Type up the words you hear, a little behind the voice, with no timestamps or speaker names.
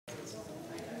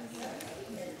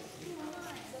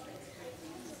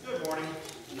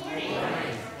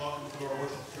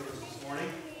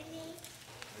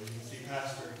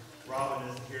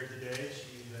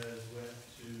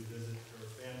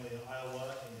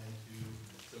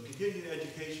continuing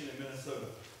education in Minnesota.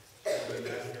 We'll be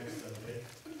back next Sunday.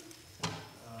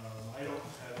 I don't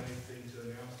have anything to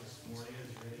announce this morning.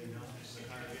 Is there any announcements in the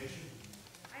congregation?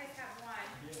 I just have one.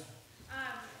 Yeah.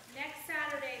 Next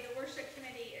Saturday, the worship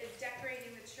committee is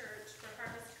decorating the church for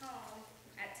Harvest Home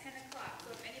at 10 o'clock.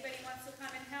 So if anybody wants to come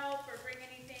and help or bring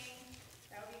anything,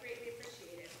 that would be greatly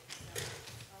appreciated. Do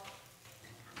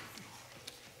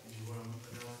you want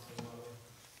to announce them, Mother?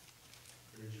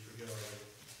 Or did you forget already?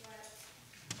 What?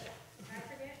 Did I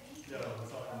forget me? No, I'm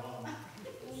talking Mom.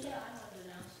 Yeah, I want to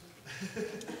announce it.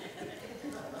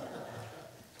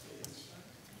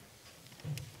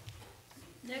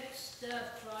 Next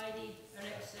Friday, or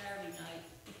next Saturday night,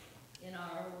 in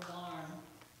our old barn,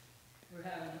 we're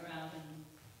having a round and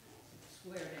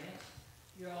square dance.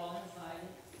 You're all invited.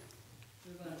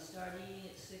 We're going to start eating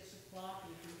at 6 o'clock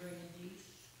if you bring a dish.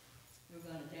 We're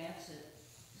going to dance at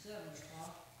 7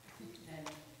 o'clock, and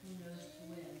who knows to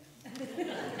when.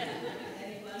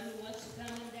 Anyone who wants to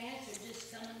come and dance, or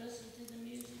just come and listen to the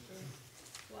music, or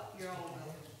what, you're all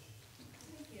welcome.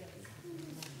 Thank you.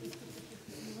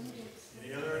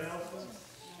 Any other announcements?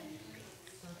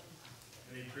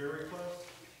 Any prayer requests?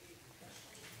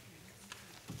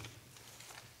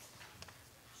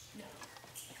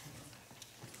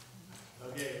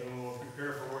 Okay, then we'll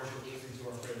prepare for worship listening to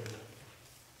our prayer.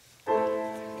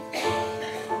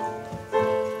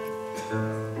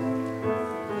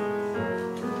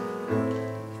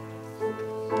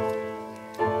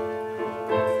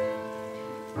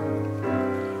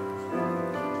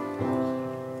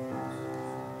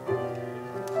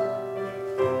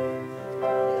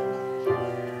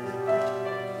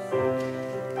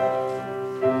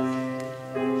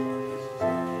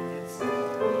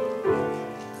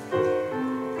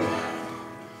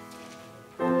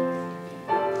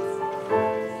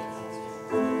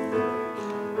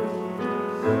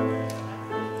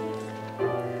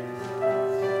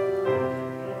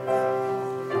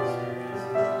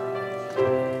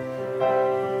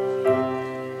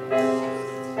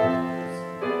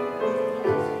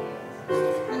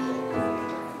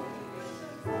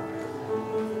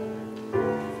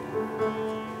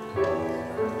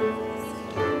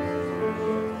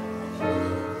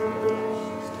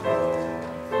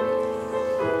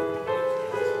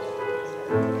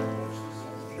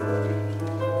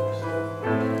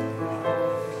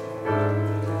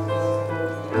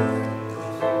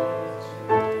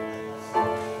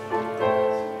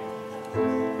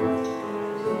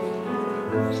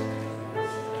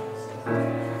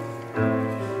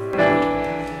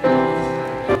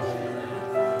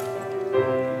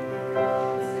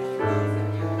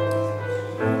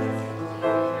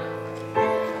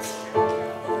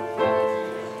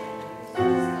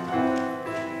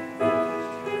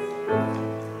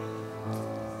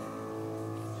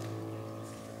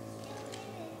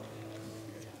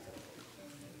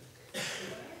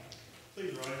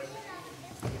 Please rise.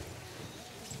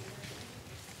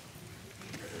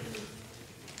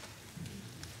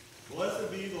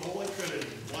 Blessed be the Holy Trinity,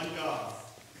 one God,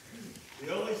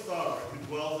 the only sovereign who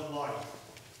dwells in light.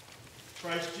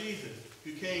 Christ Jesus,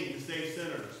 who came to save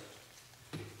sinners.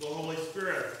 The Holy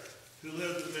Spirit, who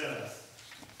lives within us.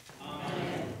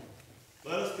 Amen.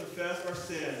 Let us confess our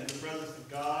sin in the presence of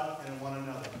God and in one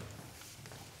another.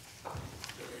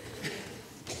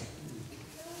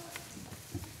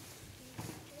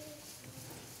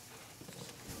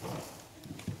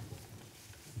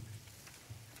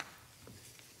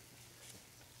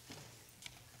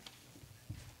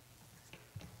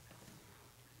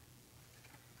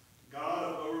 God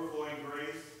of overflowing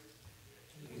grace,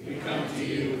 We come to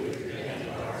you with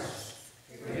repentant hearts.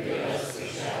 Forgive us for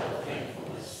shallow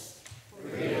thankfulness.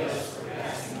 Forgive us for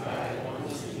passing by the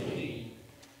ones in need.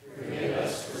 Forgive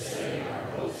us for setting our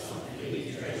hopes on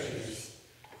fleeting treasures.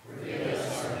 Forgive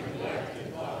us our neglect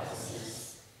and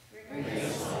thoughtlessness. Bring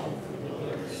us home from the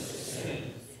wilderness of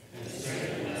sin, and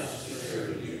strengthen us to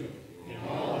serve you in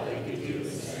all that we do and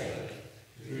say.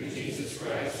 Through Jesus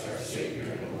Christ, our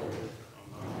Savior and Lord.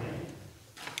 Amen.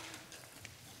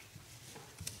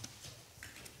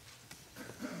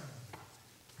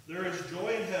 there is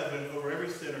joy in heaven over every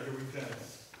sinner who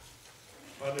repents.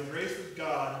 By the grace of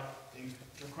God in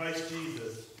Christ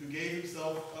Jesus, who gave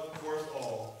himself up for us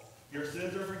all, your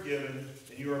sins are forgiven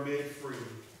and you are made free.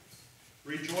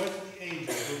 Rejoice with the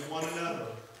angels with one another.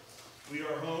 We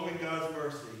are home in God's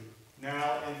mercy,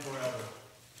 now and forever.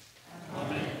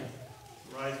 Amen.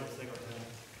 Rise, we'll sing our hymn.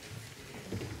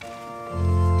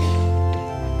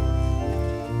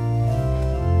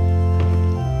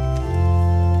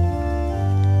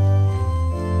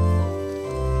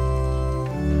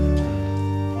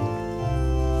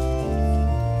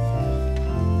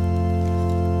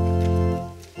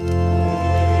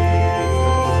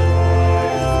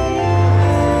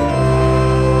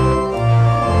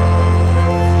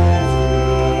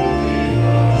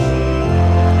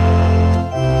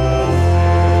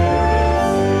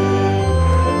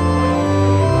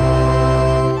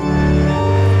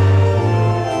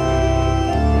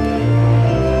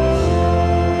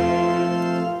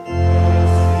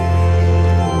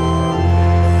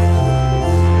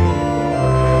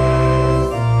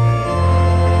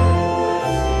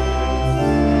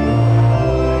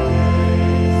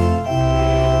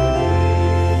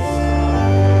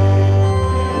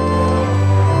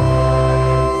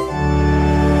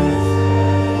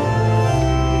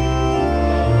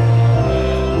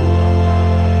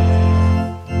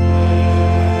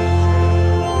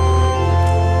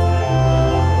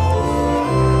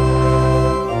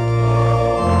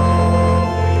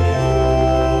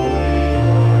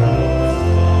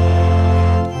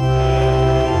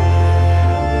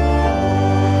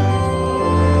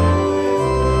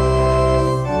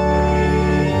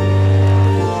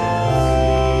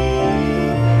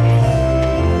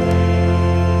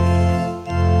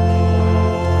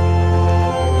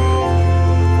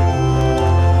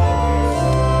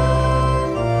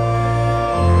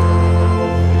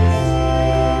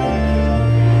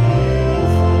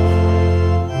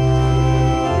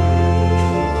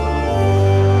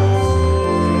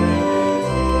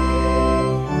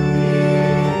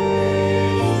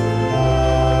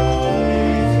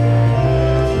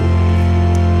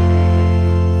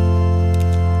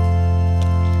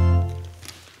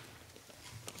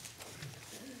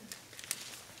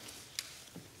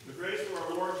 grace of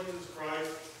our Lord Jesus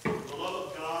Christ, the love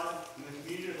of God, and the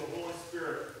communion of the Holy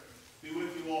Spirit be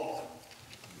with you all.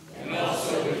 And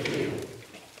also with you.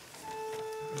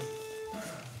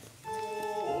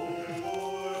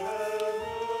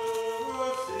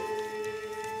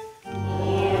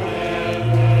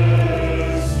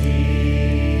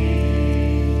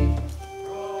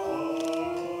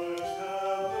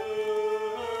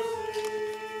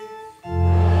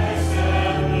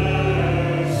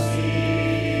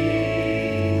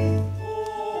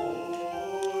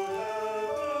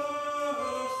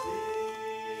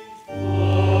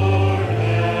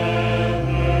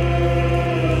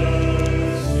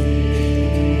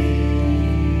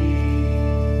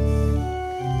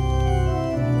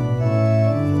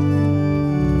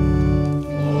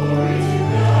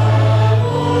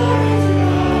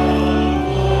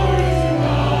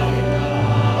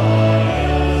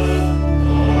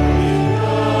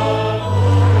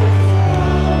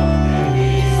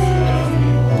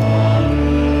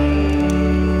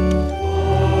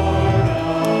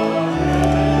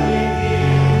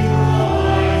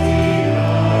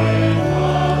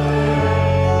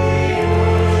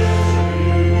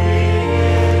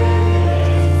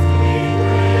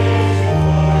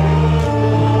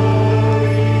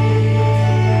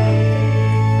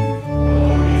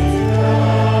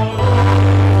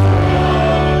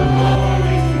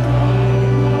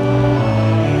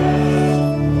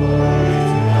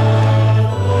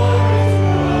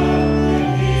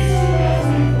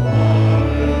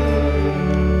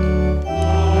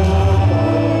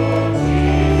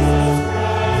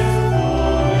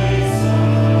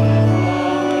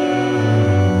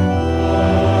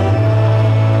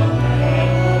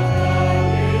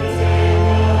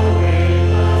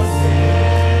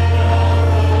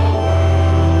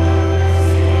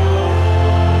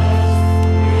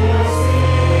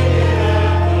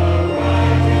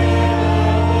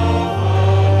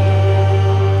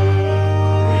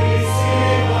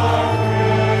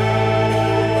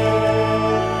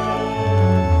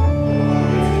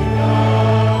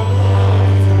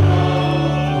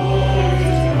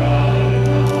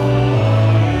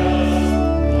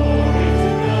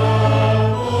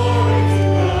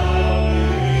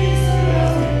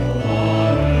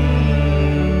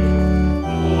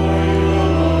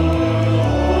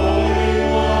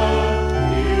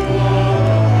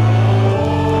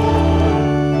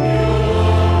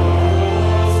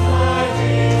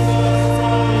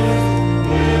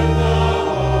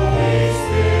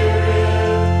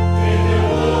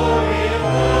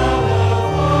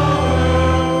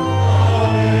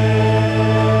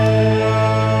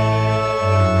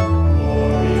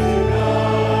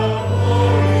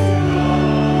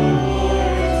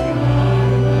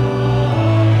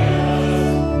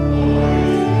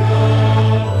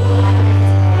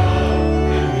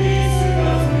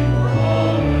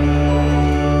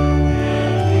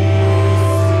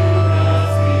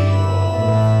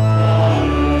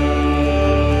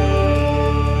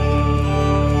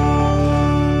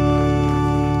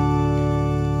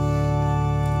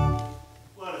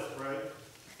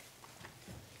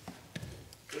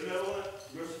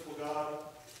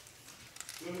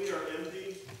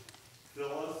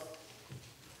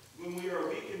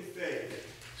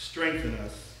 strengthen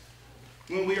us.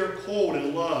 When we are cold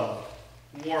in love,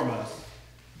 warm us,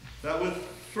 that with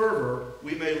fervor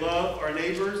we may love our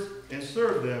neighbors and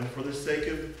serve them for the sake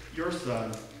of your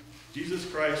Son, Jesus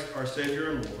Christ, our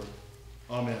Savior and Lord.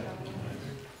 Amen.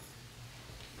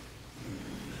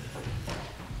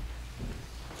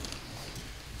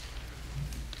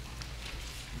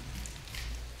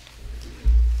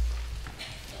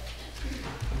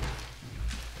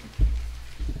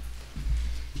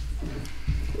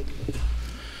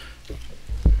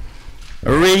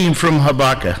 A reading from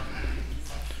Habakkuk.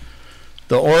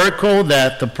 The oracle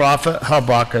that the prophet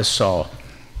Habakkuk saw.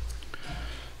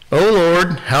 O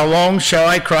Lord, how long shall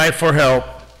I cry for help,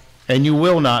 and you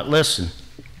will not listen?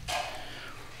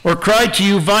 Or cry to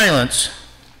you violence,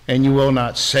 and you will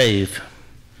not save?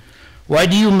 Why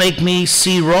do you make me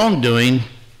see wrongdoing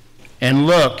and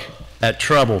look at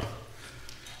trouble?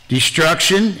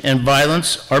 Destruction and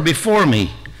violence are before me.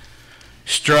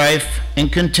 Strife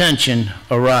and contention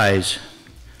arise.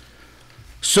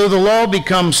 So the law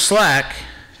becomes slack,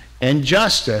 and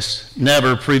justice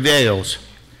never prevails.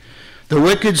 The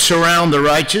wicked surround the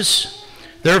righteous,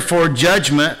 therefore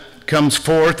judgment comes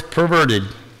forth perverted.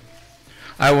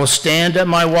 I will stand at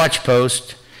my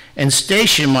watchpost and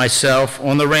station myself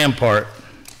on the rampart.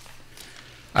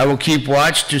 I will keep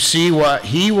watch to see what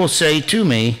he will say to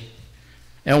me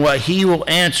and what he will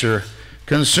answer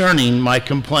concerning my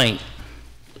complaint.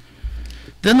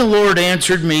 Then the Lord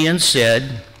answered me and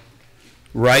said,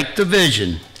 Write the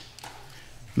vision.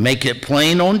 Make it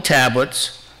plain on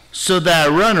tablets so that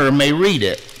a runner may read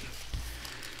it.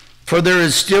 For there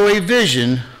is still a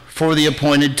vision for the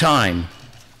appointed time.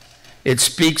 It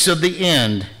speaks of the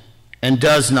end and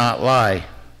does not lie.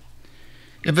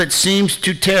 If it seems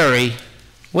to tarry,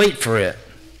 wait for it.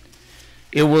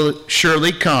 It will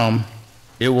surely come.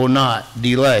 It will not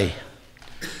delay.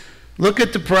 Look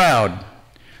at the proud.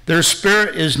 Their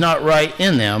spirit is not right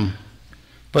in them,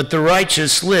 but the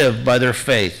righteous live by their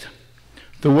faith.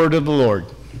 The word of the Lord.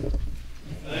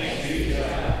 Thanks be to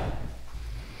God.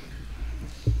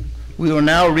 We will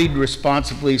now read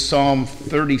responsibly Psalm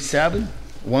 37,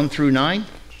 1 through 9.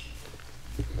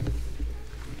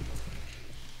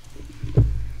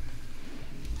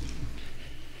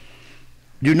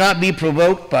 Do not be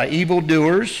provoked by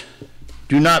evildoers.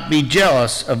 Do not be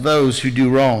jealous of those who do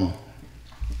wrong.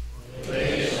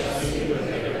 They shall see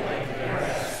wither like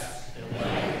grass, and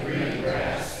like green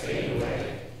grass fade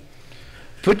away.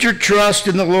 Put your trust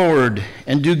in the Lord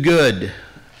and do good.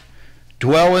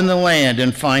 Dwell in the land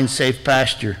and find safe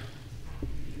pasture.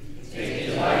 Take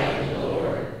delight in the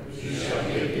Lord, he shall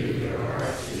give you your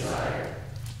heart's desire.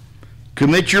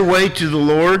 Commit your way to the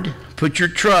Lord. Put your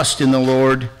trust in the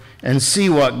Lord and see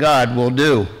what God will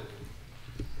do.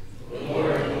 The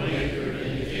Lord will make your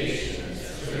vindication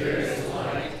as clear as the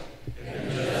light,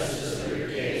 and the justice of your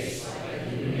case like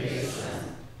the noonday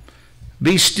sun.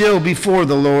 Be still before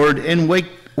the Lord and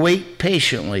wait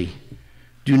patiently.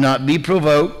 Do not be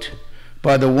provoked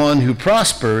by the one who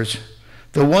prospers,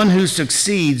 the one who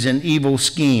succeeds in evil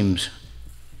schemes.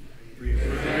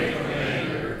 Refrain from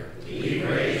anger, leave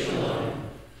rage alone.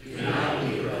 Do not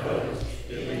be provoked,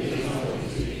 it leads only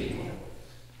to evil.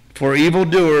 For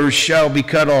evildoers shall be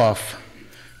cut off,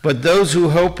 but those who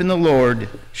hope in the Lord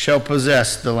shall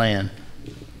possess the land.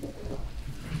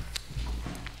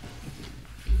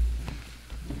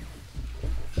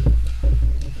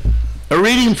 A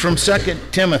reading from 2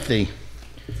 Timothy.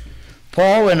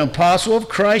 Paul, an apostle of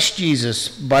Christ Jesus,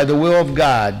 by the will of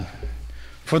God,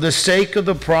 for the sake of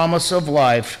the promise of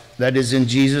life that is in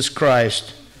Jesus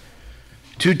Christ.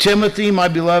 To Timothy, my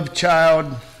beloved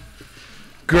child,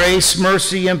 grace,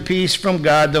 mercy, and peace from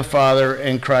God the Father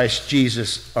and Christ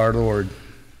Jesus our Lord.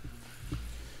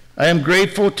 I am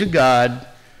grateful to God,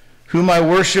 whom I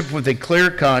worship with a clear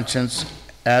conscience,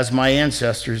 as my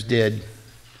ancestors did.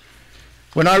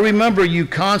 When I remember you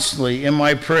constantly in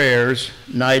my prayers,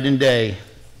 night and day,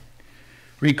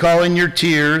 recalling your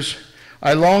tears,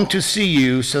 I long to see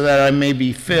you so that I may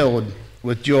be filled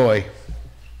with joy.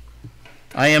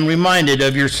 I am reminded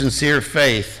of your sincere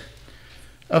faith,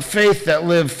 a faith that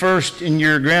lived first in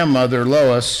your grandmother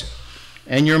Lois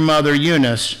and your mother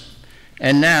Eunice,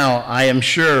 and now, I am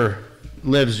sure,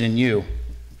 lives in you.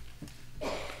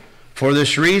 For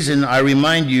this reason, I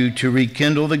remind you to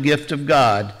rekindle the gift of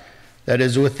God that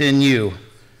is within you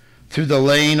through the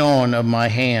laying on of my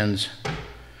hands.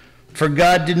 For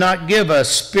God did not give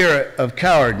us a spirit of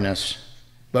cowardice,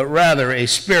 but rather a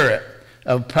spirit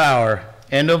of power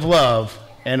and of love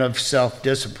and of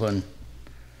self-discipline.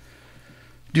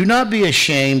 Do not be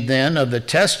ashamed then of the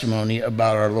testimony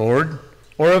about our Lord,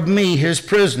 or of me, his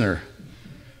prisoner,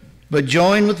 but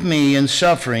join with me in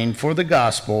suffering for the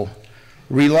gospel,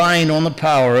 relying on the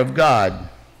power of God,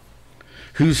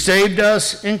 who saved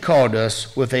us and called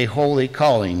us with a holy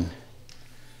calling,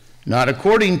 not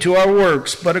according to our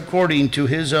works, but according to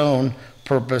his own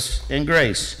purpose and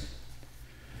grace.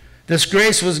 This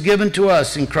grace was given to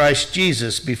us in Christ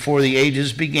Jesus before the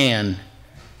ages began,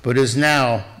 but has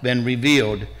now been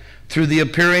revealed through the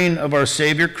appearing of our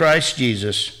Savior Christ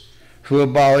Jesus, who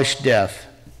abolished death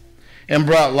and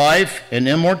brought life and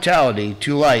immortality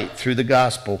to light through the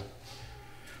gospel.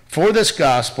 For this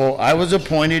gospel I was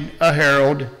appointed a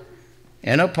herald,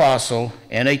 an apostle,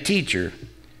 and a teacher.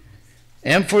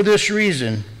 And for this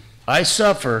reason I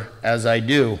suffer as I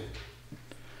do.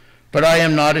 But I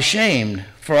am not ashamed,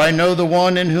 for I know the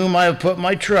one in whom I have put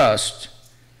my trust,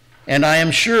 and I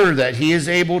am sure that he is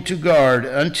able to guard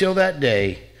until that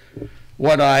day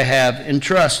what I have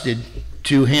entrusted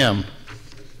to him.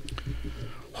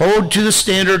 Hold to the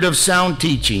standard of sound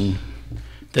teaching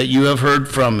that you have heard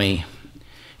from me,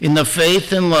 in the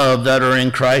faith and love that are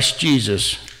in Christ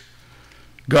Jesus.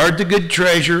 Guard the good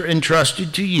treasure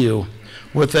entrusted to you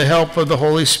with the help of the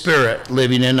Holy Spirit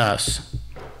living in us.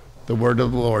 The word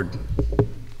of the Lord.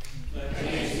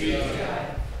 Thanks be to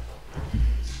God.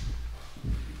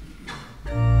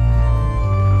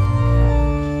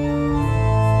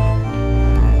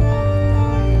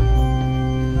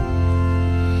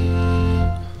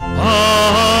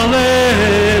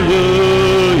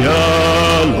 Hallelujah,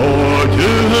 Lord, to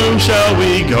whom shall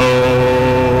we go?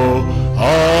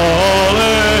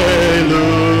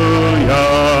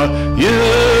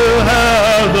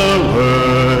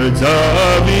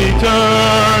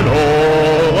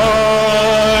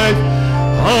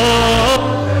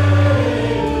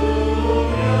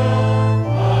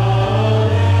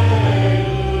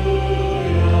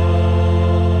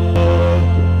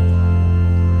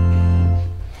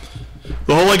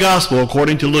 Gospel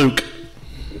according to Luke.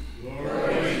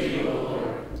 Glory to you, O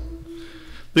Lord.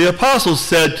 The apostles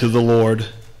said to the Lord,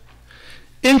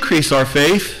 "Increase our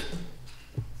faith."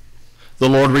 The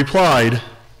Lord replied,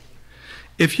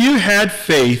 "If you had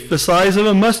faith the size of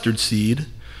a mustard seed,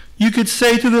 you could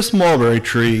say to this mulberry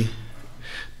tree,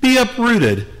 'Be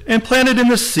uprooted and planted in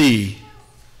the sea,'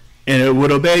 and it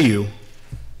would obey you.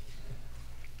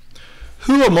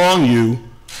 Who among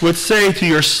you would say to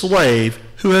your slave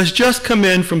who has just come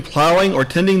in from plowing or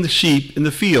tending the sheep in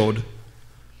the field,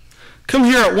 'Come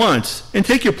here at once and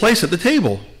take your place at the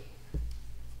table'?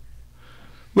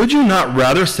 Would you not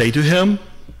rather say to him,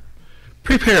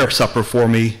 'Prepare supper for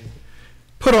me,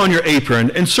 put on your apron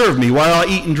and serve me while I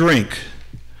eat and drink.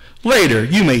 Later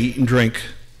you may eat and drink'?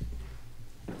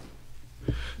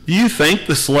 Do you thank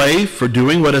the slave for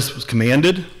doing what is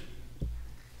commanded?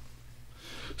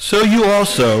 So you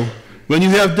also, when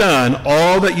you have done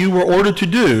all that you were ordered to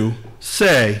do,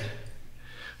 say,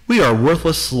 'We are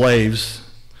worthless slaves.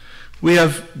 We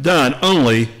have done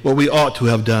only what we ought to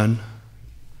have done.'"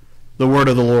 The word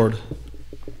of the Lord.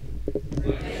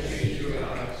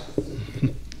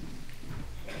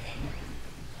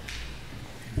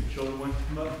 Children want to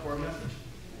come up for a message?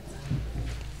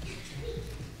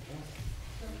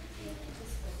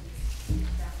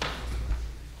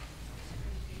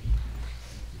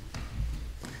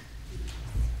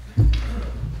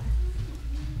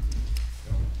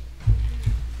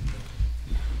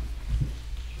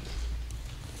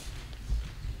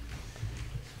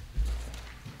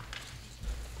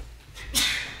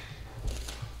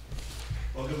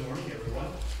 Well, good morning,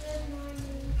 everyone. Good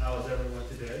morning. How is everyone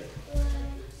today? Good.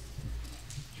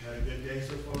 You had a good day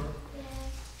so far? Yes.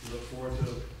 You look forward to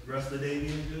the rest of the day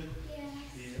being good? Yes.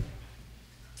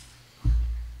 Yeah.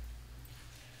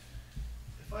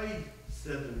 If I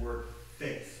said the word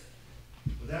faith,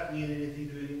 would that mean anything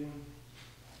to anyone?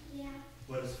 Yeah.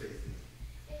 What does faith mean?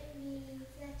 It means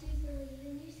that you believe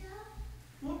in yourself.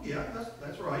 Well, yeah,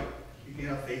 that's right. You can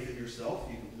have faith in yourself.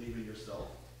 You can believe in yourself.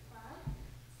 Love.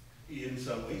 In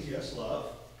some ways, yes,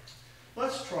 love.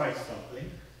 Let's try something.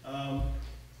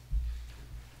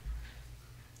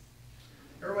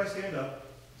 Everybody stand up.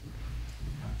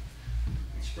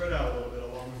 Spread out a little bit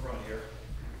along the front here.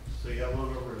 So you have a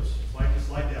little bit of room.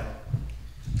 Slide down.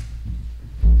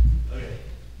 Okay.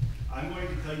 I'm going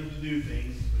to tell you to do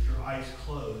things with your eyes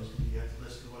closed. You have to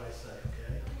listen to what I say,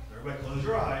 okay? Everybody close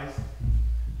your eyes.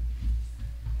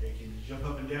 Okay, can you jump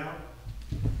up and down?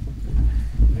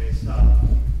 Okay, stop.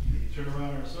 Can you turn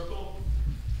around in a circle?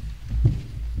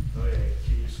 Okay,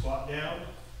 can you squat down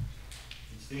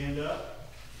and stand up?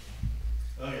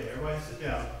 Okay, everybody sit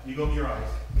down. You go open your eyes.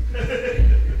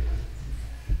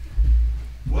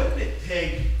 What did it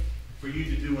take for you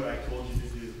to do what I told you to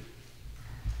do?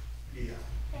 Yeah.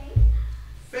 Faith.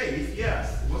 Faith,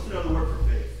 yes. What's another word for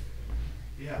faith?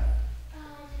 Yeah.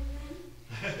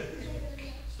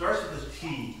 Genuine. Starts with a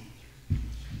T.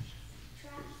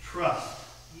 Trust. Trust.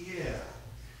 Yeah.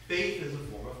 Faith is a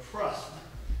form of trust.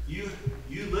 You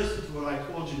listened to what I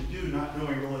told you to do, not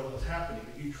knowing really what was happening,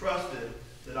 but you trusted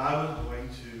that I was going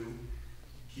to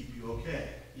keep you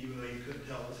okay, even though you couldn't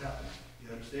tell what was happening.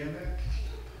 You understand that?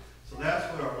 So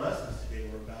that's what our lessons today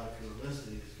were about, if you were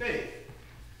listening, is faith.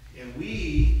 And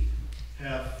we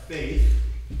have faith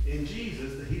in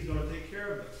Jesus that he's going to take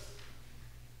care of us.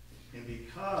 And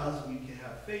because we can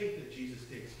have faith that Jesus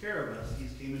takes care of us,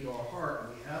 he's came into our heart,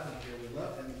 and we have him here, we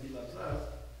love him, and he loves us,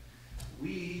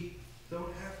 we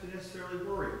don't have to necessarily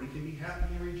worry. We can be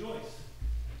happy and rejoice.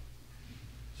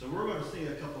 So we're going to sing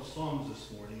a couple songs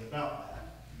this morning about that.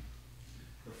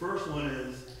 The first one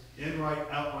is in right,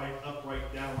 outright,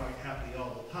 upright, downright, happy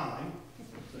all the time.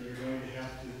 So you're going to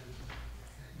have to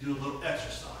do a little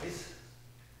exercise.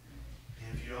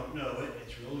 And if you don't know it,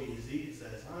 it's real easy. It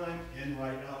says, I'm in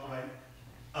right, outright,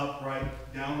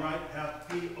 upright, downright,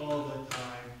 happy all the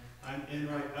time. I'm in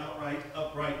right, outright,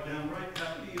 upright, downright,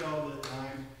 happy all the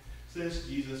time. Since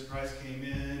Jesus Christ came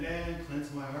in and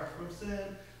cleansed my heart from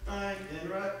sin, I'm in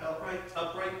right, outright,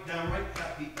 upright, downright,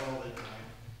 happy all the time.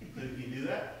 Can you do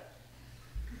that?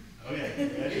 Okay,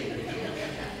 ready?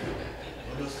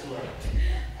 We'll go slow.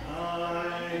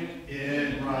 I'm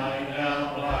in right,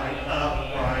 outright,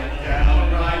 upright,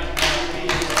 downright, happy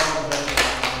all the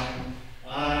time.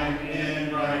 I'm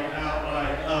in right,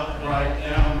 outright, upright,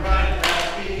 downright,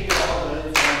 happy all the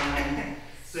time.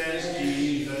 Since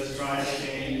Jesus Christ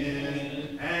came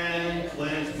in and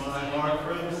cleansed my heart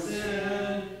from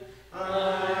sin,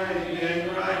 I'm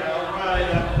in right, outright,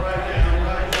 upright,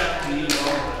 downright, happy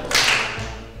all the time.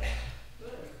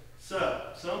 So,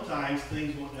 sometimes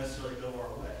things won't necessarily go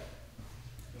our way.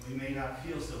 And we may not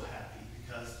feel so happy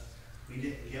because we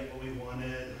didn't get what we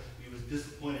wanted, we was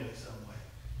disappointed in some way.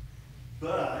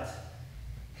 But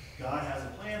God has a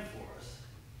plan for us.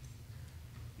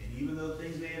 And even though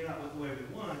things may have not went the way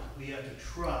we want, we have to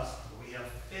trust, or we have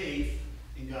faith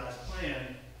in God's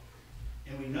plan,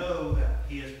 and we know that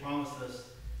He has promised us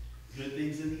good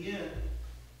things in the end,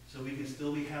 so we can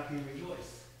still be happy and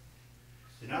rejoice.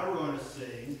 So now we're going to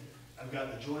sing, I've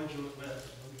got the joy, joy,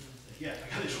 yeah,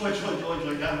 I got the joy, joy, joy,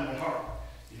 joy down in my heart.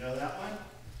 You know that one?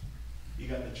 You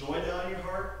got the joy down in your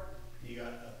heart, you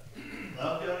got the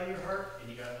love down in your heart,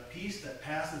 and you got the peace that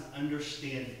passes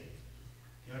understanding.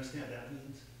 You understand what that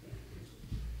means?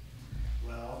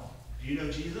 Well, do you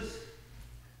know Jesus?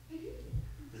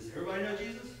 Does everybody know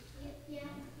Jesus? Yeah.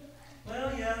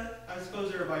 Well, yeah, I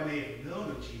suppose everybody may have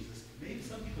known of Jesus, but maybe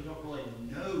some people don't really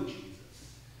know Jesus.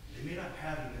 They may not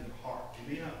have Him in their heart.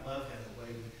 They may not love Him the way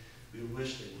we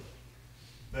wish they would.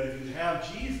 But if you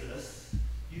have Jesus,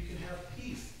 you can have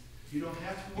peace. You don't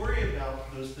have to worry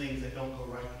about those things that don't go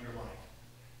right in your life.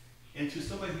 And to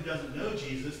somebody who doesn't know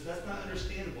Jesus, that's not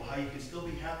understandable, how you can still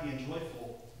be happy and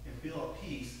joyful and feel at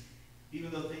peace,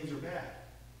 even though things are bad.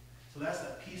 So that's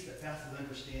that peace that passes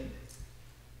understanding.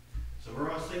 So we're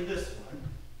going to sing this one.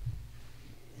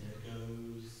 And it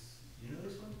goes, you know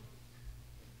this one?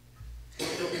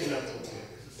 Still pick it up a little bit.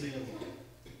 So sing along.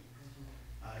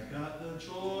 I got the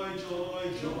joy,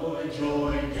 joy, joy,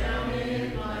 joy down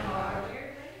in my heart.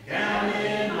 Down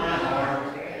in my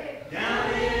heart.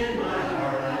 Down in my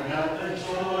heart. I got the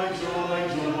joy, joy,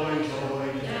 joy,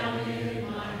 joy down in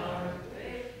my heart.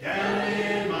 Down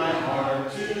in my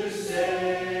heart to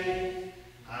say,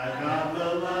 I got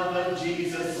the love of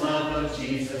Jesus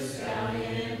down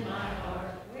in my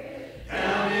heart.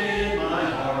 Down in my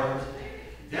heart.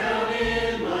 Down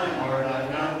in my heart.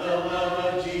 I got the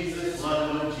love of Jesus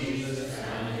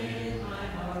down in my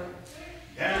heart.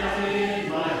 Down in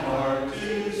my heart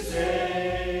to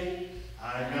say,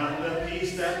 I got the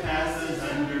peace that passes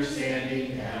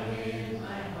understanding down in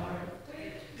my heart.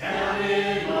 Down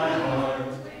in my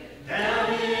heart.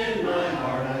 Down in my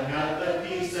heart. I got the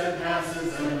peace that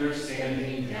passes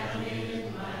understanding down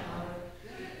in my heart.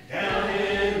 Down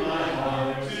in my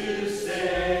heart to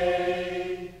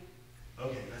say.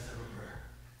 Okay, let's have a prayer.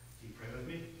 Can you pray with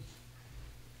me?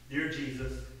 Dear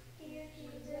Jesus, Dear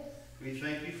Jesus, we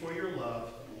thank you for your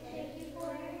love thank you for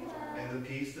your love and the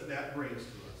peace that that brings to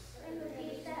us. and the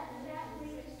peace that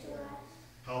brings to us.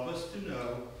 Help us to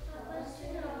know Help us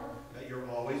to know that you're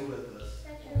always with us,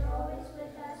 that you're always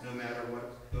with us, no matter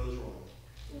what goes wrong.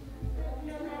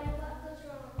 no matter what goes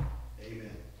wrong.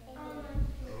 Amen. Amen.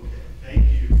 Okay, thank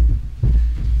you.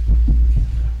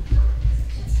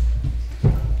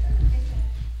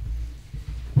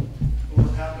 What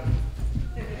was happening?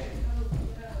 Did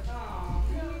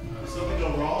something go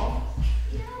wrong?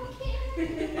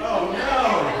 Oh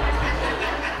no!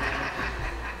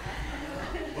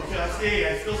 What can I see?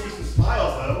 I still see some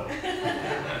smiles though.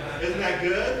 Isn't that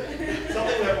good?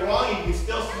 Something went wrong, you can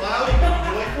still smile, you can be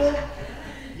joyful?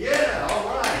 Yeah, all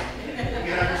right. You can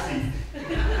have your seat.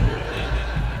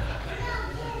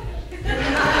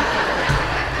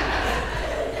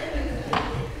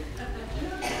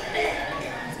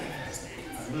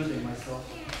 I'm losing myself.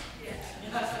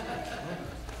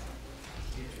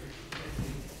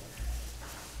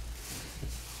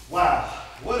 Wow,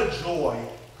 what a joy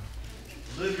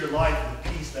to live your life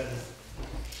with peace that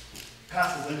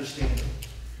passes understanding.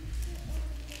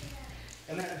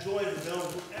 And that joy is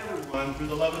available to everyone through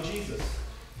the love of Jesus.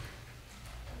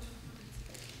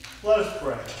 Let us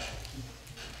pray.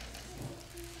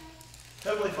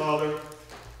 Heavenly Father,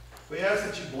 we ask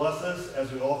that you bless us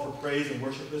as we offer praise and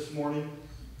worship this morning.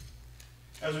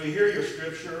 As we hear your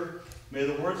scripture, may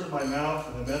the words of my mouth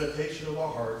and the meditation of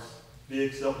our hearts be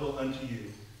acceptable unto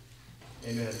you.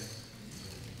 Amen.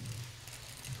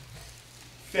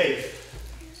 Faith.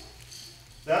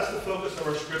 That's the focus of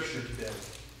our scripture today.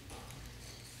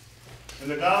 In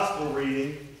the gospel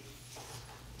reading,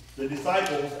 the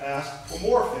disciples asked for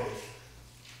more faith.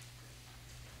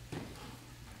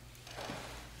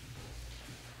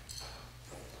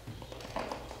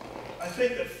 I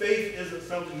think that faith isn't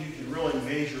something you can really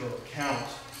measure or count.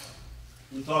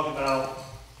 We talk about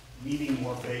needing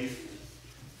more faith,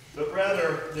 but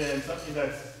rather than something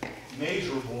that's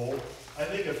measurable, I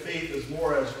think of faith as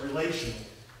more as relational.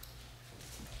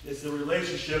 It's the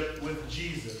relationship with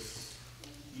Jesus.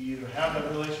 You either have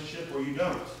that relationship or you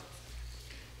don't.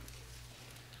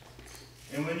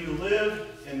 And when you live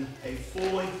in a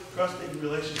fully trusting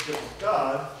relationship with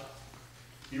God,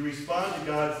 you respond to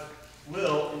God's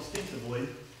will instinctively,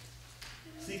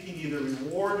 seeking neither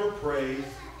reward or praise,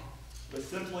 but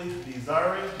simply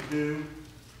desiring to do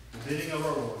the bidding of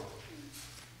our Lord.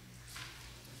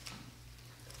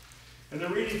 And the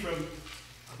reading from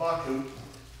Habakkuk,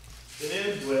 it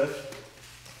ends with,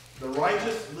 the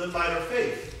righteous live by their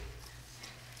faith.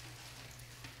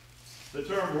 The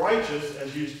term righteous,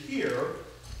 as used here,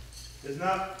 is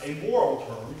not a moral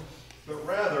term, but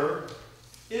rather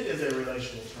it is a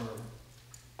relational term.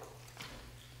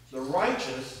 The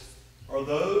righteous are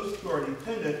those who are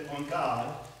dependent on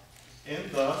God, and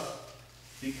thus,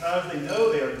 because they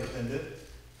know they are dependent,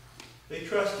 they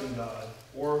trust in God,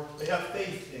 or they have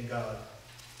faith in God.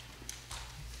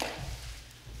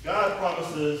 God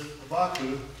promises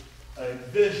Habakkuk a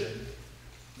vision,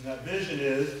 and that vision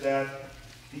is that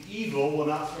the evil will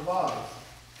not survive.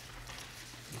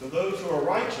 So those who are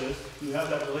righteous, who have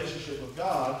that relationship with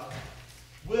God,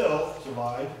 will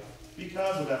survive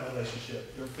because of that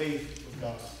relationship, their faith with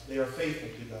God. They are faithful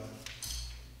to God.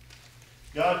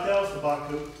 God tells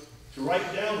Habakkuk to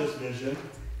write down this vision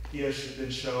he has been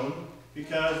shown,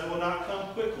 because it will not come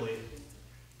quickly,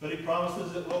 but he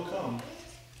promises it will come.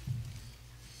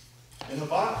 And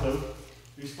Habakkuk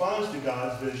responds to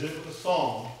God's vision with a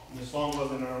song. And the song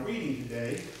wasn't in our reading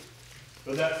today,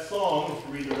 but that song, if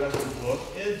you read the rest of the book,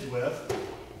 ends with,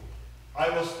 I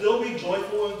will still be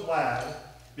joyful and glad,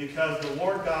 because the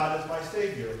Lord God is my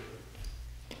Savior.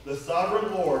 The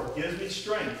sovereign Lord gives me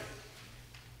strength.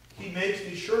 He makes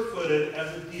me sure-footed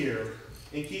as a deer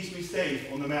and keeps me safe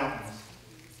on the mountains.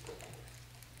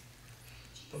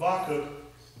 Habakkuk,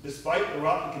 despite the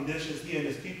rotten conditions he and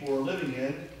his people were living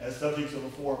in as subjects of a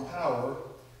foreign power,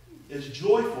 is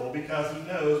joyful because he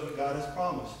knows what God has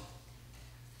promised.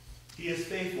 He is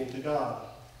faithful to God.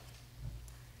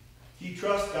 He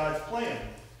trusts God's plan.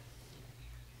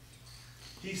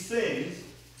 He sings,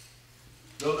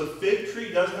 though the fig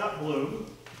tree does not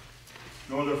bloom,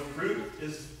 nor the fruit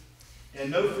is, and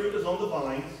no fruit is on the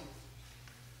vines,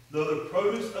 though the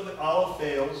produce of the olive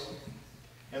fails,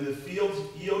 and the fields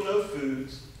yield no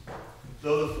foods,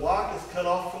 though the flock is cut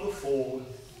off from the fold,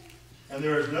 and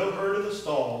there is no herd in the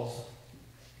stalls,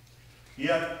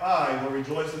 yet I will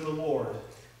rejoice in the Lord.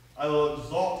 I will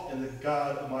exult in the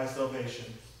God of my salvation.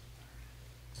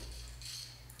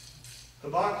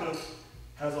 Habakkuk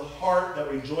has a heart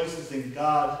that rejoices in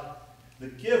God, the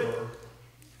giver,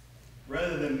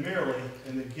 rather than merely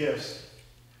in the gifts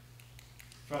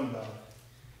from God.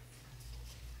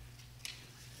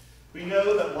 We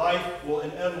know that life will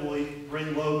inevitably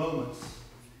bring low moments,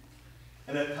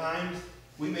 and at times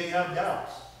we may have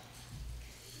doubts.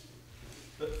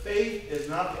 But faith is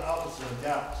not the opposite of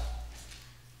doubt.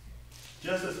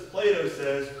 Just as Plato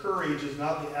says, courage is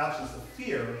not the absence of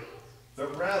fear,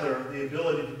 but rather the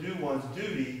ability to do one's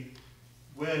duty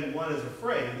when one is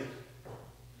afraid,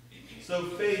 so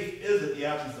faith isn't the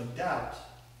absence of doubt,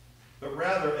 but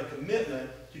rather a commitment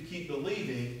to keep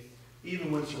believing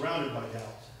even when surrounded by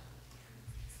doubt.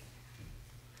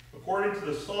 According to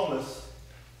the psalmist,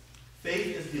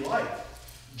 faith is delight,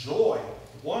 joy,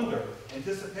 wonder,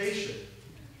 anticipation.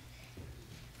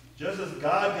 Just as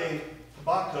God gave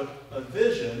Habakkuk a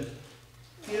vision,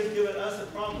 he has given us a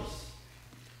promise,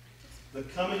 the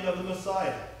coming of the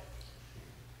Messiah.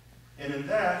 And in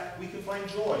that, we can find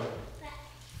joy.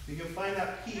 We can find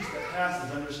that peace that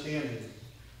passes understanding.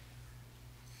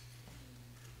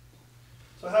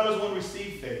 So how does one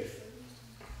receive faith?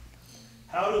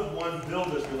 How does one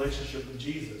build this relationship with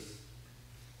Jesus?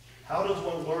 How does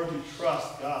one learn to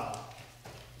trust God?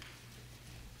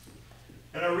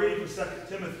 In our reading from 2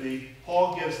 Timothy,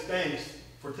 Paul gives thanks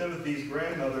for Timothy's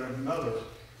grandmother and mother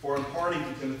for imparting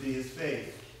to Timothy his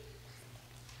faith.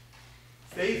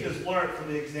 Faith is learned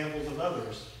from the examples of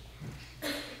others.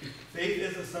 Faith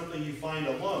isn't something you find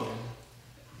alone.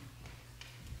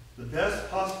 The best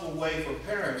possible way for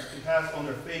parents to pass on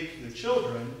their faith to their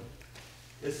children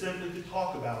is simply to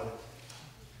talk about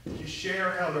it, to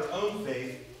share how their own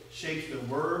faith shapes their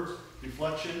words,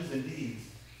 reflections, and deeds.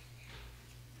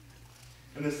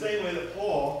 In the same way that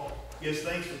Paul gives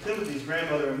thanks to Timothy's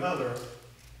grandmother and mother,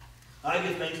 I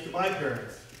give thanks to my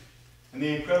parents and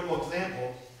the incredible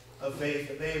example of faith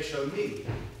that they have shown me.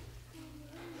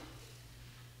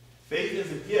 Faith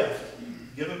is a gift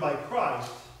given by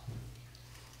Christ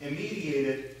and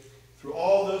mediated through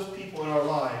all those people in our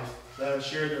lives that have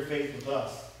shared their faith with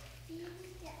us.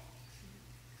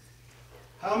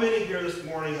 How many here this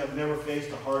morning have never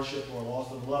faced a hardship or a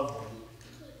loss of a loved one?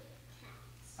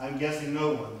 I'm guessing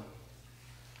no one.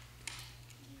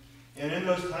 And in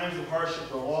those times of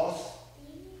hardship or loss,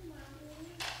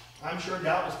 I'm sure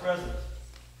doubt was present.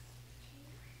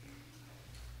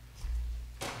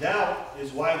 Doubt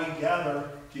is why we gather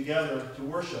together to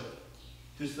worship,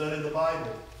 to study the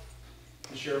Bible,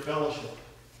 to share fellowship,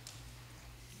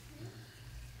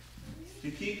 to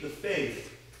keep the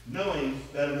faith, knowing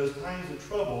that in those times of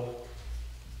trouble,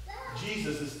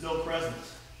 Jesus is still present.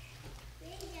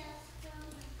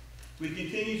 We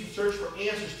continue to search for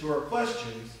answers to our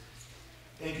questions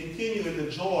and continue in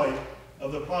the joy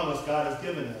of the promise God has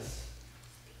given us.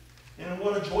 And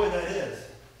what a joy that is.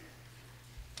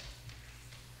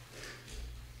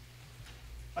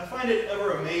 I find it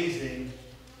ever amazing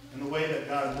in the way that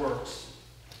God works.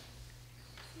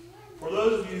 For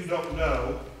those of you who don't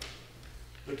know,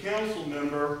 the council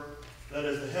member that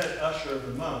is the head usher of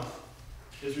the month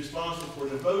is responsible for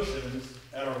devotions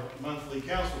at our monthly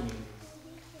council meetings.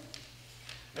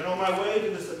 And on my way to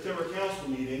the September council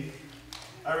meeting,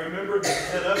 I remembered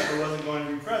that the head usher wasn't going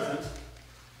to be present,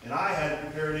 and I hadn't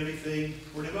prepared anything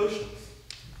for devotions.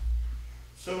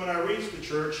 So when I reached the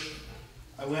church,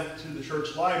 I went to the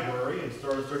church library and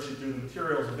started searching through the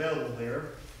materials available there.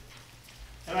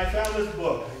 And I found this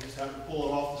book. I just happened to pull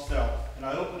it off the shelf. And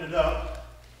I opened it up,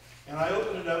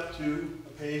 to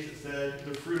a page that said,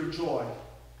 The Fruit of Joy.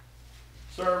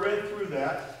 So I read through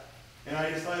that, and I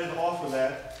decided to offer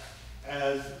that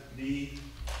as the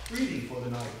reading for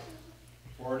the night,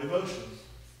 for our devotions.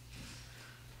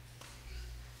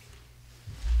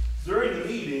 During the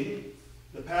meeting,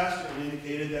 the pastor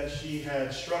indicated that she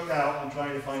had struck out in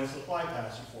trying to find a supply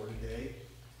pastor for today,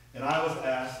 and I was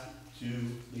asked to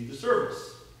lead the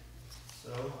service.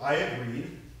 So I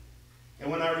agreed,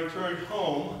 and when I returned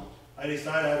home, I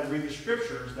decided I would read the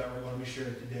scriptures that we're going to be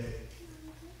sharing today.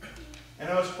 And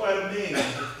I was quite amazed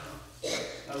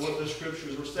at what the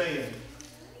scriptures were saying,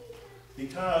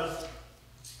 because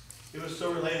it was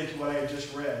so related to what I had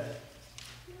just read.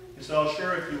 And so I'll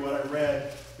share with you what I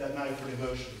read that night for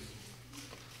devotions.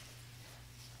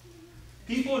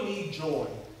 People need joy.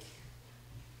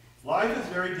 Life is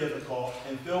very difficult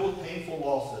and filled with painful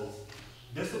losses,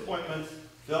 disappointments,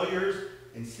 failures,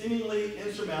 and seemingly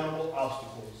insurmountable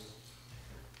obstacles.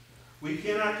 We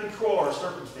cannot control our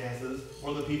circumstances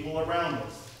or the people around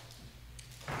us.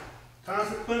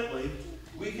 Consequently,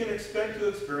 we can expect to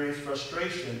experience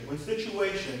frustration when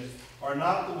situations are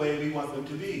not the way we want them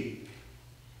to be.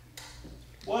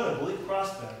 What a bleak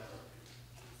prospect.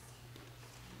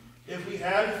 If we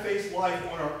had to face life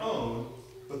on our own,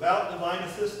 without divine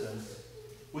assistance,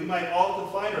 we might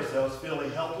often find ourselves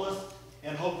feeling helpless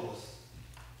and hopeless.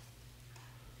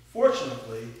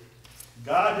 Fortunately,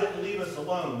 God didn't leave us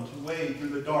alone to wade through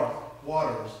the dark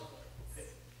waters.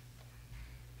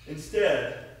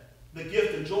 Instead, the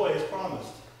gift of joy is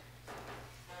promised.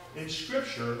 In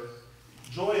Scripture,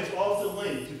 joy is often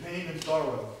linked to pain and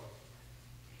sorrow.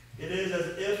 It is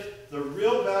as if the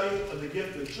real value of the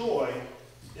gift of joy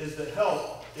is to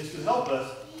help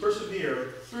us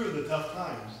persevere through the tough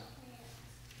times.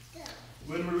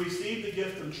 When we receive the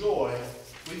gift of joy,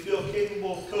 we feel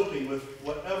capable of coping with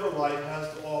whatever life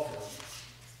has to offer.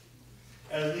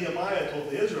 As Nehemiah told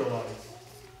the Israelites,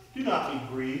 do not be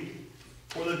grieved,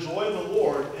 for the joy of the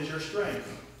Lord is your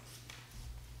strength.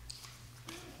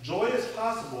 Joy is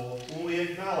possible when we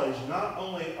acknowledge not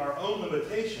only our own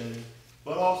limitations,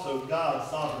 but also God's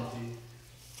sovereignty.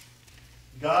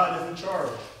 God is in charge.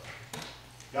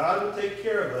 God will take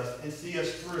care of us and see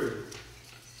us through.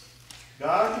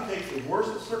 God can take the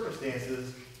worst of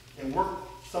circumstances and work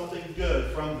something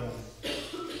good from them.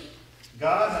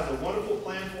 God has a wonderful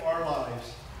plan for our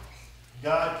lives.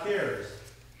 God cares.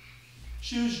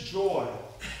 Choose joy.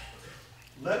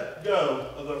 Let go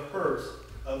of the hurts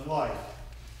of life.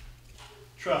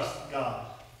 Trust God.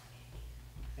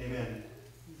 Amen.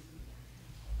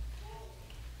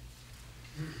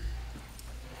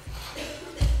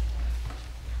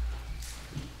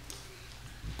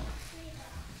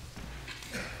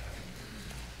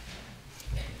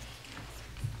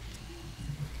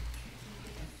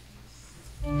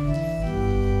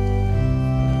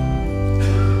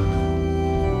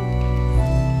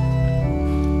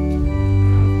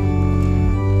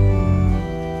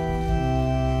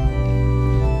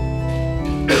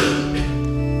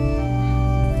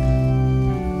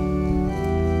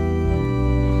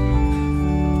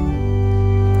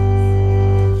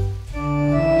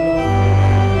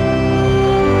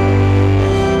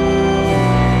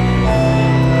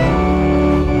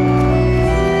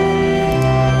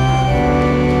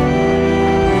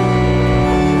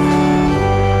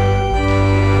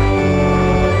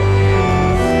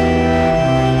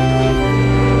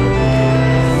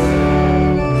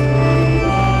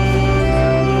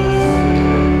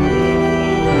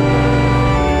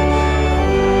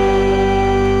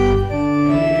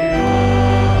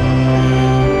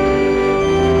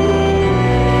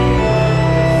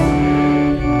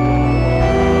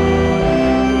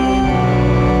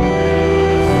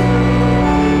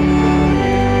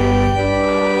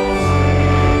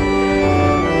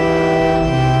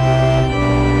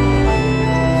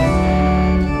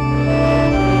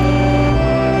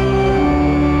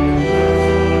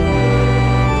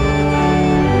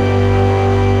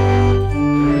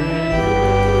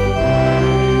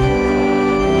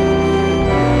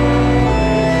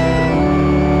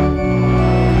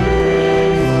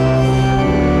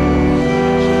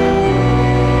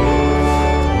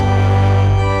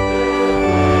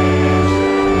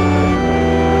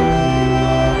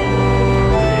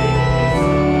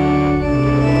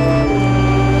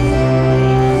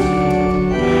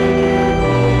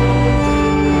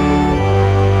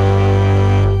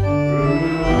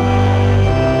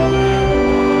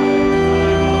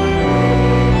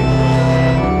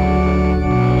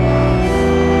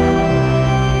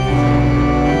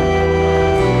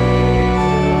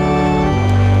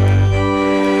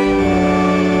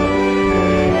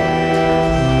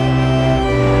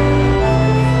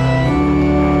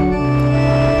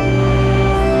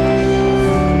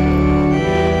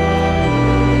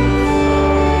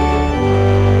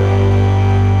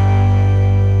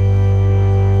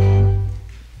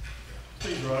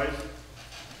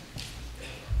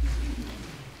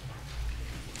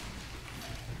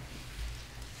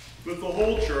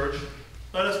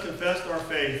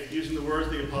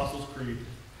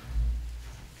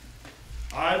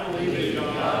 I believe in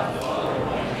God, the Father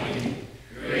Almighty,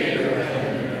 creator of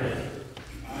heaven and earth.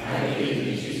 I believe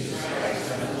in Jesus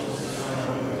Christ,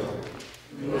 our Lord,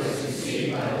 who was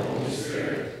conceived by the Holy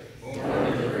Spirit, born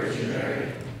of the Virgin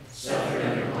Mary, suffered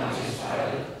under Pontius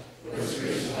Pilate, was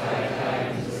crucified,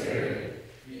 died, and was buried.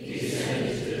 He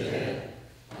descended to the dead.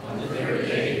 On the third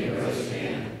day he rose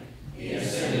again. He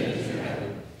ascended into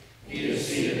heaven. He is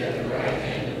seated at the right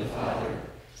hand of the Father,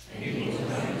 and he will come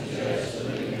to judge the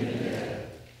living and the dead.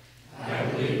 I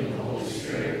believe in the Holy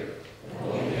Spirit, the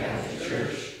Holy Catholic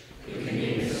Church, the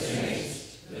communion of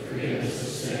saints, the forgiveness of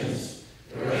sins,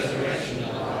 the resurrection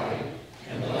of the body,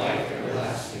 and the life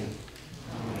everlasting.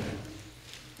 Amen.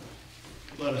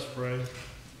 Let us pray.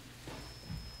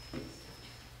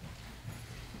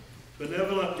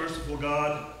 Benevolent, merciful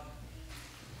God,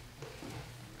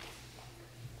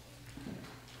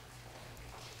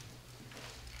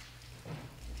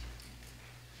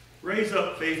 raise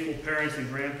up faithful parents and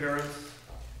grandparents,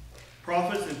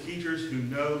 prophets and teachers who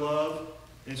know, love,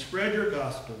 and spread your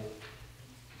gospel.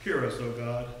 Hear us, O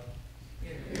God.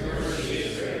 Your mercy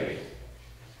is great.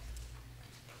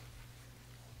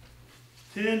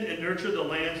 Tend and nurture the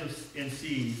lands and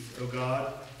seas, O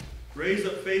God. Raise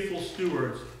up faithful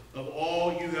stewards of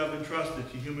all you have entrusted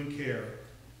to human care.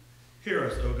 Hear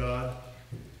us, O God.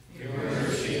 Your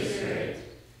mercy is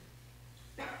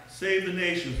great. Save the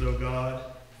nations, O God.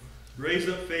 Raise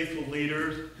up faithful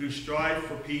leaders who strive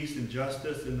for peace and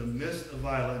justice in the midst of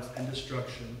violence and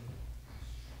destruction.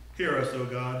 Hear us, O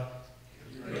God.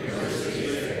 Your mercy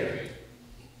is great.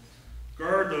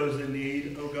 Guard those in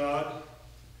need, O God.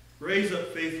 Raise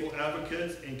up faithful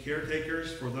advocates and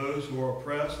caretakers for those who are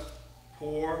oppressed,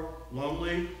 poor,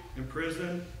 lonely,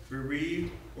 imprisoned,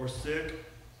 bereaved, or sick.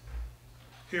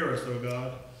 Hear us, O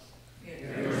God.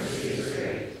 Your mercy is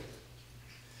great.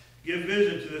 Give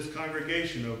vision to this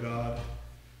congregation, O God.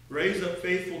 Raise up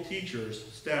faithful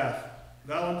teachers, staff,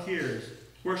 volunteers,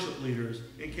 worship leaders,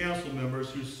 and council members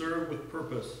who serve with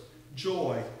purpose,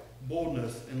 joy,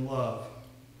 boldness, and love.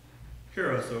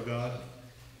 Hear us, O God.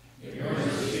 Your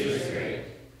mercy is great.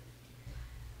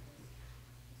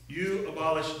 You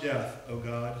abolish death, O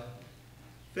God.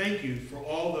 Thank you for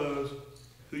all those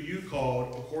who you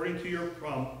called according to your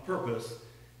purpose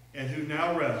and who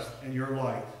now rest in your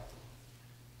light.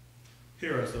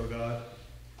 Hear us, O God.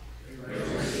 Your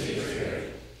mercy is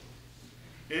great.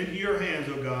 Into your hands,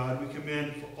 O God, we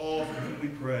commend for all for whom we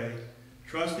pray,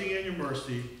 trusting in your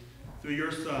mercy through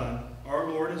your Son, our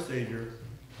Lord and Savior,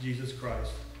 Jesus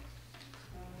Christ.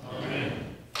 Amen.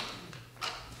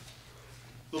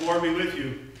 The Lord be with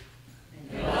you.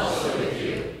 And also with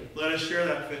you. Let us share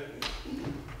that fit.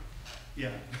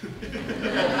 Yeah.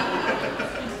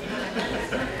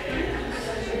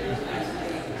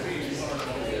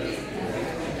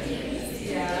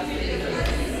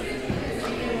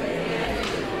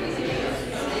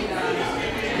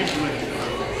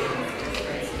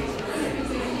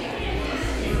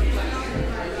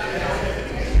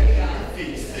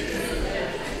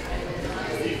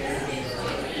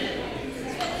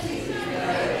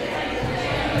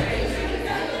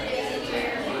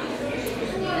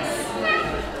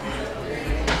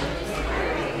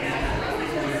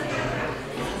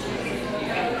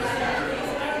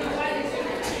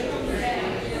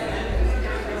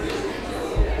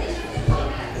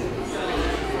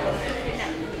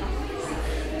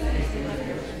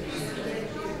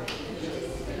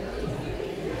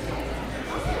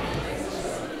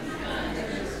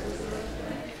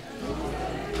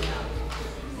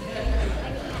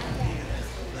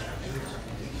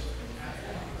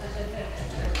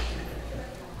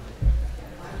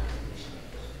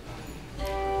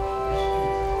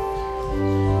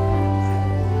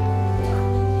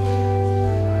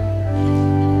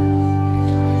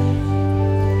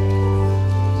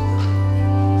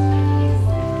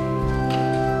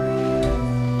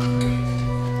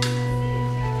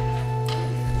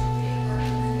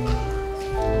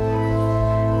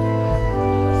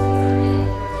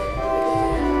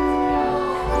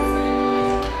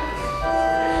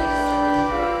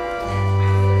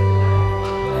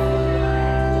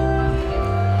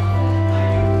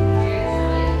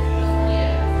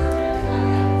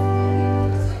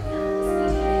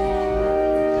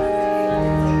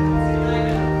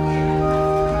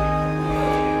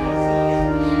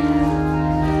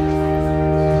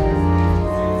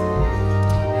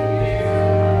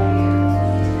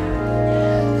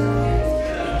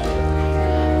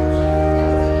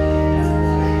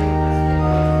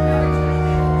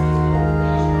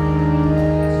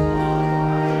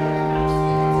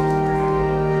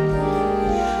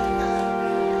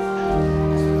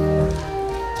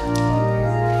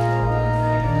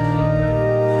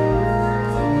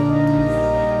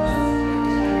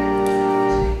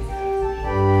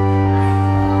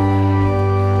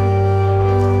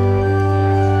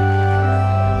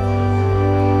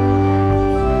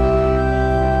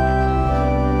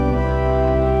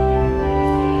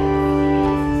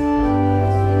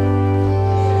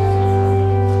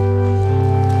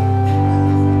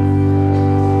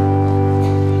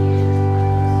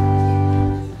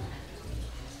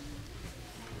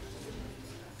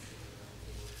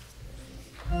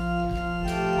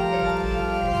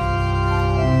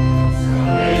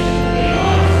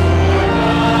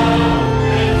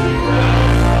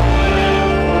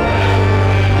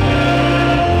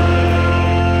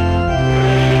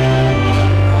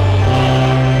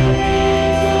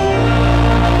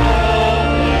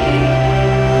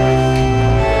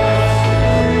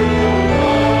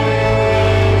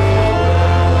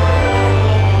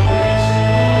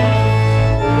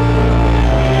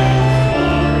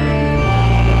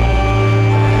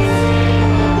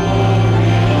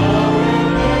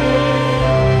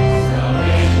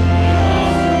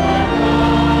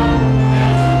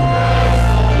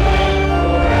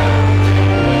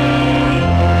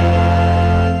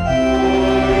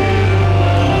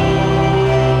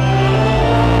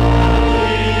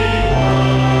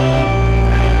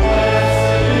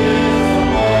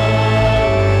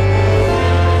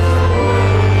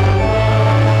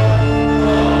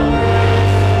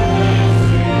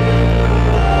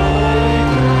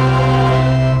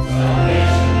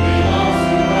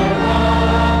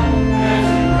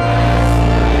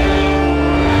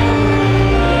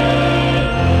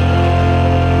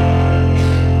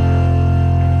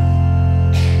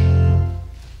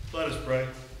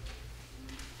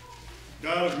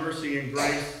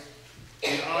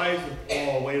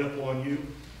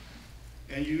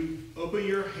 Open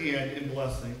your hand in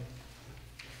blessing.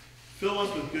 Fill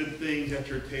us with good things at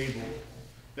your table,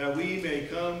 that we may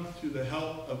come to the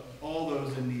help of all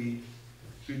those in need.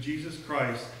 Through Jesus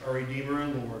Christ, our Redeemer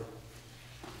and Lord.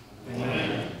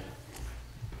 Amen.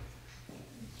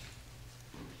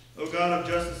 O God of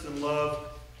justice and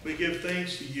love, we give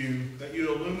thanks to you that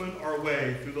you illumine our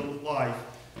way through the life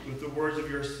with the words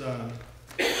of your Son.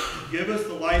 Give us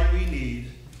the light we need,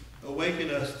 awaken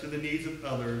us to the needs of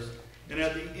others, and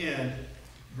at the end,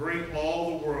 bring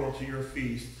all the world to your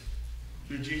feast.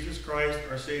 Through Jesus Christ,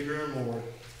 our Savior and Lord,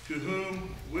 to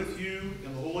whom, with you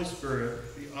and the Holy Spirit,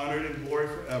 be honored and glory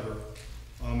forever.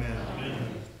 Amen.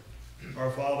 Amen.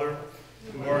 Our Father,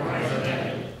 who art in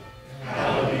heaven,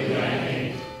 hallowed be thy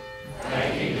name.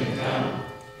 Thy kingdom come,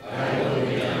 thy will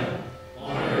be done,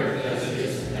 on earth as it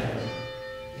is in heaven.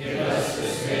 Give us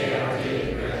this day our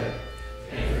daily bread,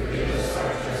 and forgive us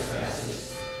our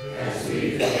trespasses, as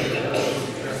we forgive those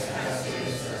who trespass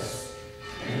against us.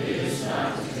 And lead us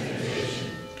not into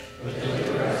temptation, but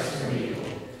deliver us from evil.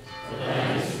 For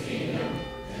thine is the kingdom,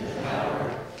 and the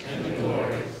power, and the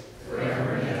glory,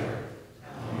 forever and ever.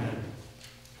 Amen.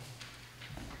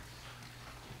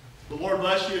 the Lord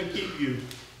bless you and keep you.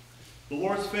 The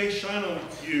Lord's face shine on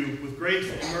you with grace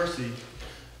and mercy.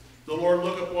 The Lord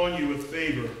look upon you with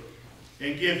favor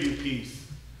and give you peace.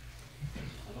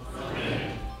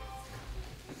 Amen.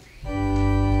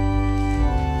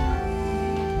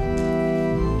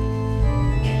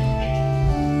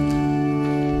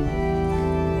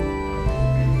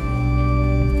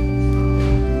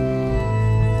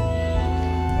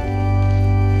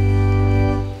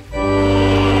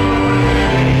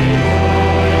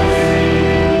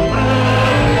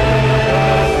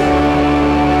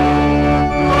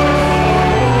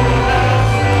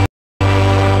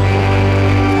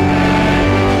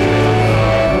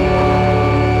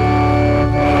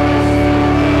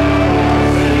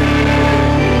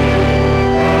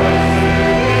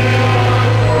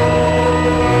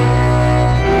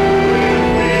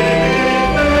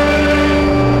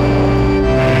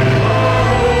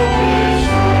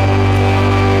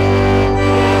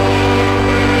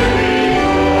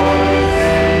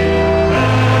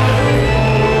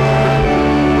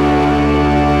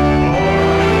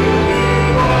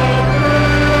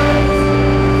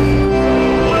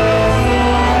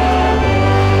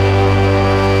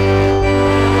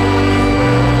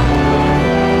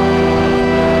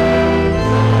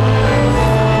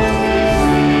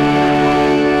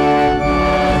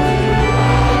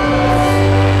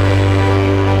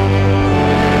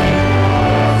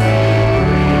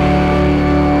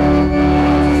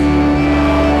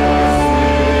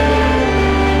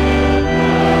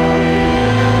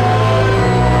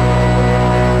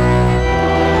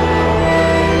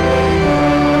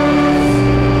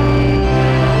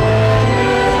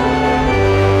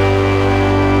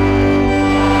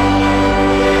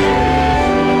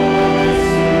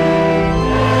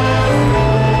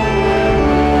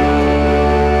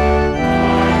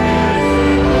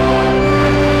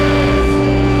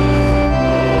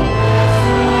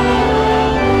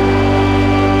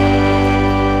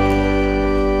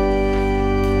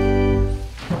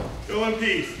 Go in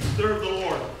peace. Serve the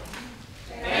Lord.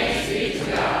 Thanks be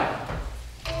to God.